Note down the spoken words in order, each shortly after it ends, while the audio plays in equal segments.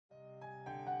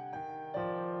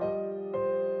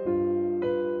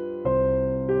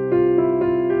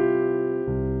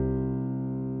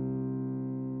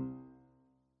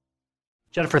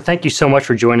Jennifer, thank you so much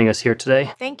for joining us here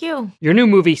today. Thank you. Your new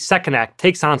movie, Second Act,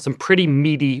 takes on some pretty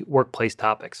meaty workplace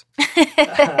topics.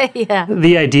 Yeah.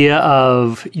 The idea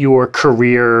of your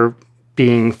career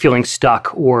feeling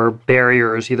stuck, or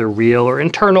barriers, either real or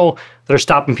internal, that are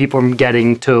stopping people from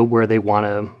getting to where they want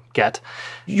to get.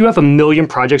 You have a million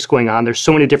projects going on. There's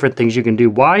so many different things you can do.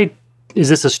 Why is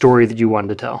this a story that you wanted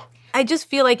to tell? I just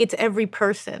feel like it's every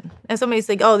person. And somebody's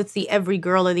like, oh, it's the every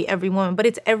girl or the every woman, but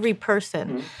it's every person.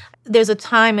 Mm-hmm. There's a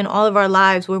time in all of our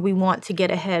lives where we want to get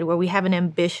ahead, where we have an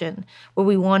ambition, where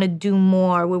we want to do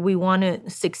more, where we want to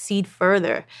succeed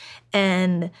further.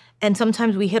 And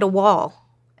sometimes we hit a wall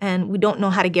and we don't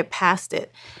know how to get past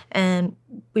it. And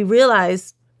we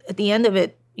realize at the end of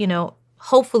it,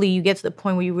 hopefully you get to the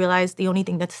point where you realize the only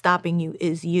thing that's stopping you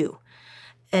is you.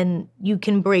 And you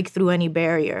can break through any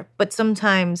barrier. But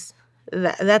sometimes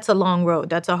that's a long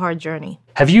road. That's a hard journey.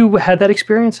 Have you had that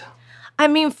experience? I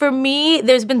mean, for me,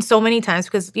 there's been so many times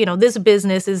because, this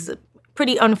business is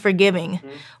pretty unforgiving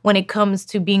when it comes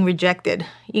to being rejected.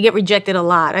 You get rejected a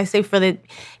lot. I say for the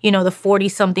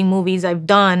 40-something movies I've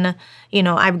done,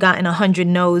 I've gotten 100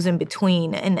 no's in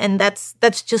between. And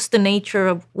that's just the nature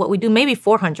of what we do. Maybe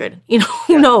 400,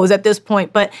 who knows at this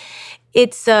point. But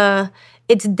it's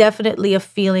definitely a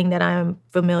feeling that I'm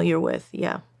familiar with,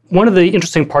 yeah. One of the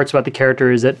interesting parts about the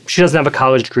character is that she doesn't have a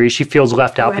college degree. She feels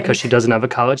left out because she doesn't have a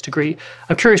college degree.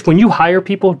 I'm curious, when you hire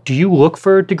people, do you look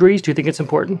for degrees? Do you think it's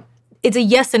important? It's a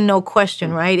yes and no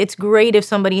question, right? It's great if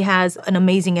somebody has an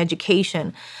amazing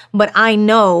education, but I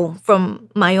know from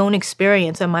my own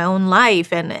experience and my own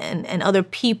life and other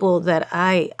people that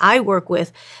I work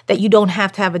with that you don't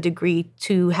have to have a degree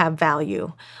to have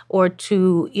value or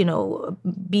to,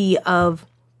 be of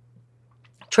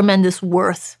tremendous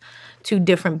worth to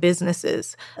different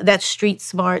businesses. That street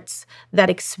smarts, that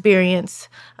experience,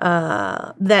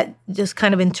 that just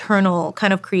kind of internal,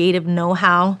 kind of creative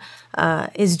know-how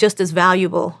is just as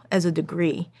valuable as a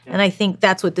degree. Yeah. And I think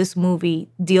that's what this movie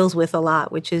deals with a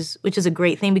lot, which is a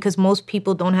great thing because most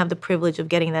people don't have the privilege of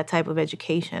getting that type of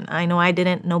education. I know I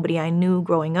didn't. Nobody I knew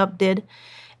growing up did.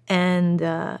 And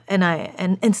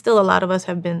still a lot of us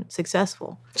have been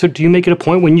successful. So do you make it a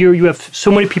point when you have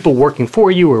so many people working for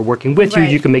you or working with you,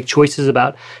 you can make choices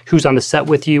about who's on the set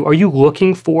with you? Are you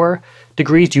looking for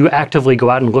degrees? Do you actively go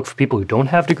out and look for people who don't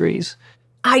have degrees?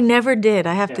 I never did,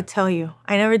 I have to tell you.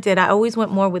 I never did. I always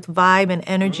went more with vibe and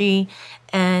energy.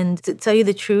 Mm-hmm. And to tell you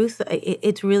the truth,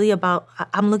 it's really about,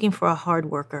 I'm looking for a hard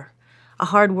worker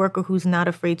who's not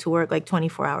afraid to work like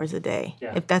 24 hours a day.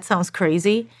 Yeah. If that sounds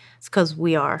crazy, it's because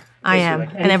we are. I am.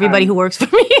 And everybody who works for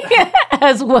me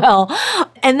as well.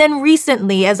 And then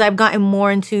recently, as I've gotten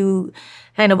more into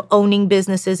kind of owning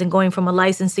businesses and going from a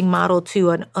licensing model to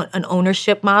an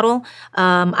ownership model,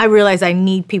 I realized I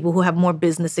need people who have more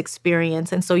business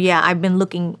experience. And so, I've been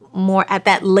looking more at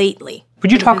that lately.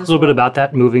 Would you talk a little bit about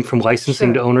that, moving from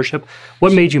licensing to ownership?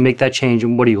 What made you make that change,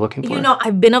 and what are you looking for?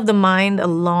 I've been of the mind a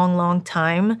long, long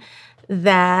time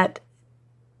that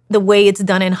the way it's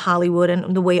done in Hollywood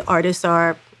and the way artists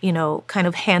are, kind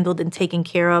of handled and taken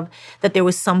care of, that there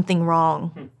was something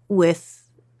wrong with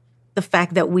the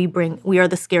fact that we are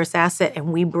the scarce asset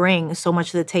and we bring so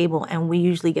much to the table and we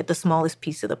usually get the smallest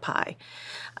piece of the pie.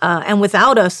 And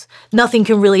without us, nothing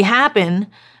can really happen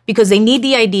because they need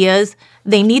the ideas,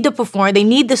 they need to perform, they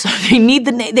need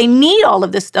they need all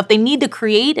of this stuff, they need the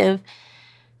creative,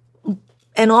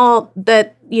 and all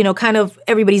that, kind of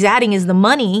everybody's adding is the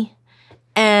money,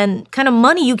 and kind of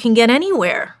money you can get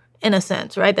anywhere. In a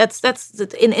sense, right? That's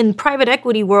in private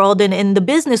equity world and in the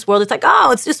business world, it's like, oh,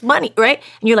 it's just money, right?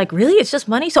 And you're like, really? It's just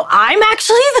money? So I'm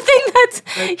actually the thing that's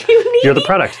you need. You're the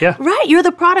product, yeah. Right, you're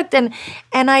the product. And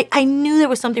I knew there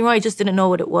was something wrong. I just didn't know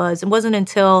what it was. It wasn't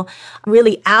until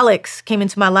really Alex came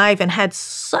into my life and had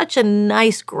such a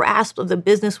nice grasp of the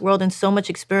business world and so much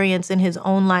experience in his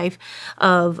own life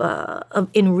of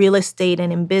in real estate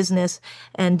and in business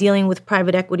and dealing with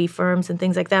private equity firms and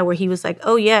things like that, where he was like,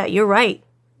 oh yeah, you're right.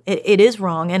 It is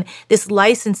wrong. And this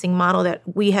licensing model that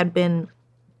we had been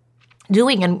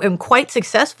doing and quite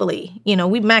successfully, we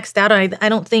maxed out. I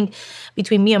don't think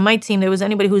between me and my team, there was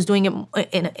anybody who was doing it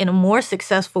in a more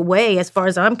successful way as far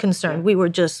as I'm concerned. We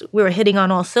were hitting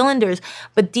on all cylinders.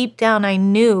 But deep down, I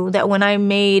knew that when I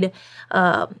made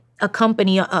a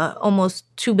company almost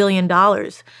 $2 billion,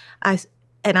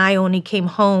 I only came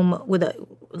home with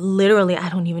literally, I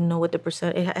don't even know what the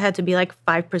percent, it had to be like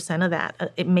 5% of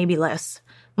that. It may be less.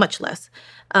 Much less.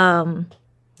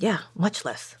 Much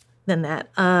less than that.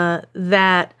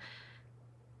 That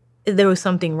there was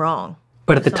something wrong.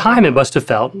 But at the time, it must have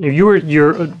felt you're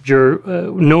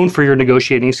known for your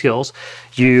negotiating skills.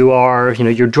 You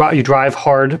drive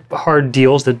hard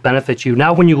deals that benefit you.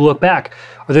 Now, when you look back,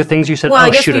 are there things you said, well,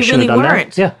 "Oh shoot, I shouldn't have done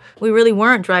that"? Yeah, we really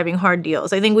weren't driving hard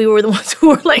deals. I think we were the ones who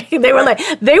were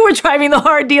they were driving the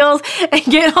hard deals and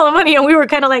getting all the money, and we were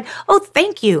kind of like, "Oh,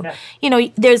 thank you." Yeah.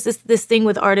 There's this thing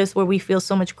with artists where we feel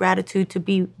so much gratitude to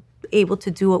be able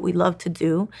to do what we love to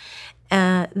do,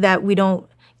 that we don't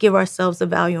give ourselves the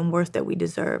value and worth that we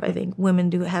deserve. I think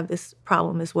women do have this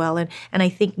problem as well. And I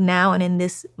think now and in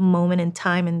this moment in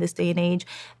time, in this day and age,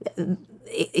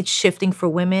 it's shifting for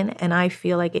women. And I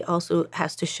feel like it also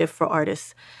has to shift for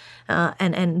artists.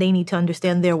 And they need to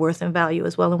understand their worth and value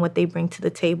as well and what they bring to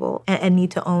the table and need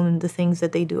to own the things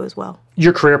that they do as well.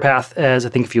 Your career path, as I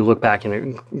think if you look back,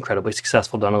 incredibly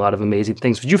successful, done a lot of amazing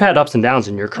things. But you've had ups and downs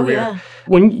in your career. Oh, yeah.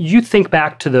 When you think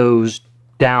back to those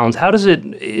downs,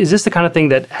 is this the kind of thing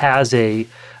that has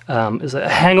is a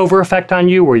hangover effect on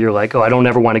you where you're like, oh, I don't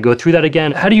ever want to go through that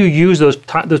again? How do you use those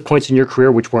points in your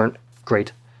career which weren't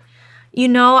great?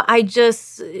 I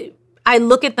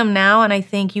look at them now and I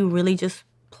think you really just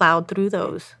plowed through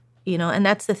those, and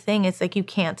that's the thing. It's like you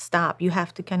can't stop. You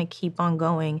have to kind of keep on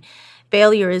going.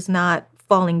 Failure is not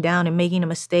falling down and making a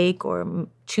mistake or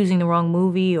choosing the wrong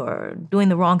movie or doing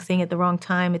the wrong thing at the wrong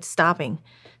time. It's stopping.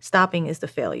 Stopping is the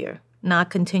failure.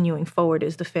 Not continuing forward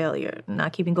is the failure,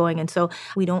 not keeping going. And so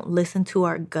we don't listen to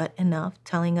our gut enough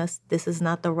telling us this is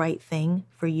not the right thing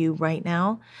for you right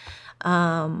now.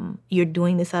 You're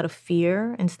doing this out of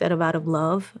fear instead of out of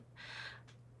love.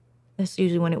 That's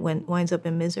usually when it winds up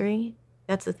in misery.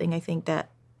 That's the thing I think that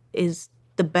is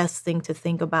the best thing to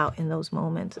think about in those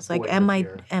moments. It's like, am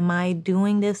I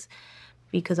doing this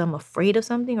because I'm afraid of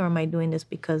something, or am I doing this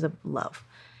because of love?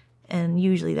 And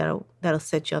usually that'll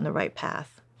set you on the right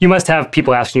path. You must have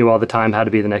people asking you all the time how to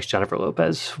be the next Jennifer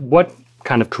Lopez. What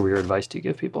kind of career advice do you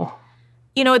give people?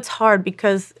 It's hard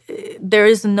because there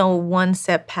is no one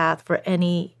set path for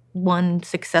any one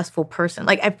successful person.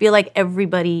 Like, I feel like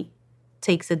everybody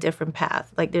takes a different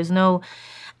path. Like, there's no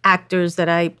actors that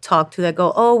I talk to that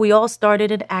go, oh, we all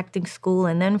started at acting school,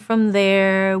 and then from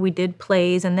there we did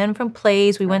plays, and then from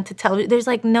plays we went to television. There's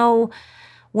like no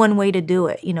one way to do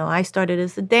it. I started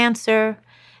as a dancer,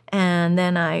 and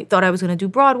then I thought I was going to do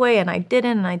Broadway, and I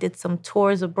didn't, and I did some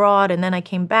tours abroad, and then I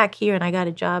came back here, and I got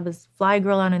a job as fly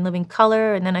girl on In Living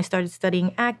Color, and then I started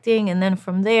studying acting, and then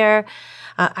from there,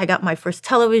 I got my first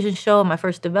television show, my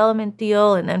first development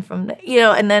deal, and then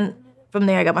from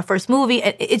there I got my first movie.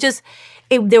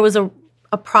 There was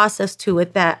a process to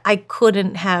it that I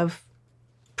couldn't have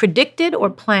predicted or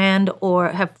planned or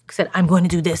have said, I'm going to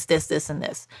do this, this, this, and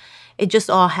this. It just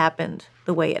all happened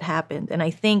the way it happened. And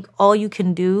I think all you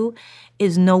can do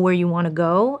is know where you want to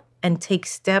go and take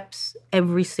steps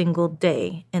every single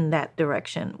day in that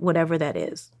direction, whatever that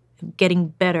is, getting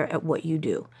better at what you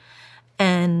do.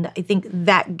 And I think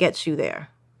that gets you there.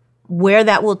 Where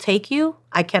that will take you,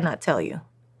 I cannot tell you.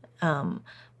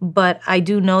 But I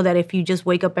do know that if you just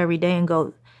wake up every day and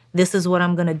go, this is what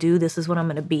I'm going to do, this is what I'm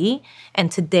going to be,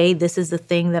 and today this is the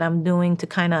thing that I'm doing to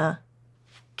kind of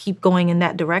keep going in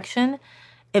that direction,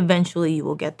 eventually you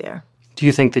will get there. Do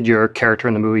you think that your character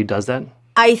in the movie does that?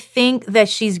 I think that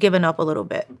she's given up a little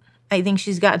bit. I think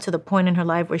she's gotten to the point in her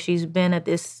life where she's been at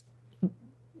this,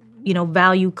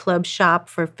 value club shop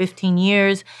for 15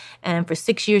 years. And for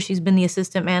 6 years, she's been the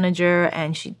assistant manager,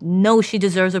 and she knows she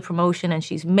deserves a promotion, and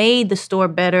she's made the store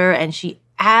better, and she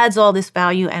adds all this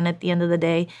value. And at the end of the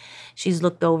day, she's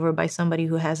looked over by somebody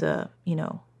who has an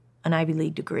Ivy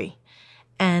League degree.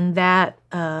 And that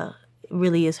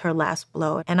really is her last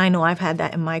blow. And I know I've had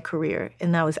that in my career,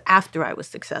 and that was after I was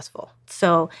successful.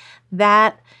 So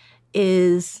that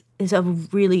is a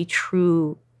really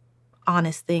true,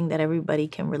 honest thing that everybody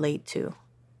can relate to,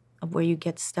 of where you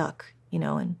get stuck,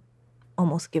 and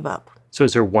almost give up. So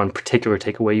is there one particular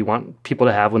takeaway you want people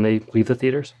to have when they leave the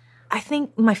theaters? I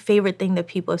think my favorite thing that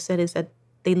people have said is that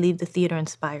they leave the theater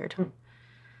inspired.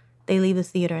 They leave the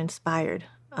theater inspired.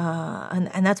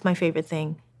 And that's my favorite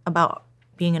thing about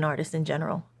being an artist in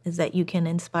general, is that you can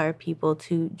inspire people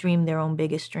to dream their own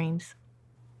biggest dreams.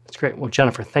 That's great. Well,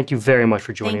 Jennifer, thank you very much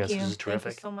for joining us. Thank you. This is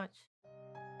terrific. Thank you so much.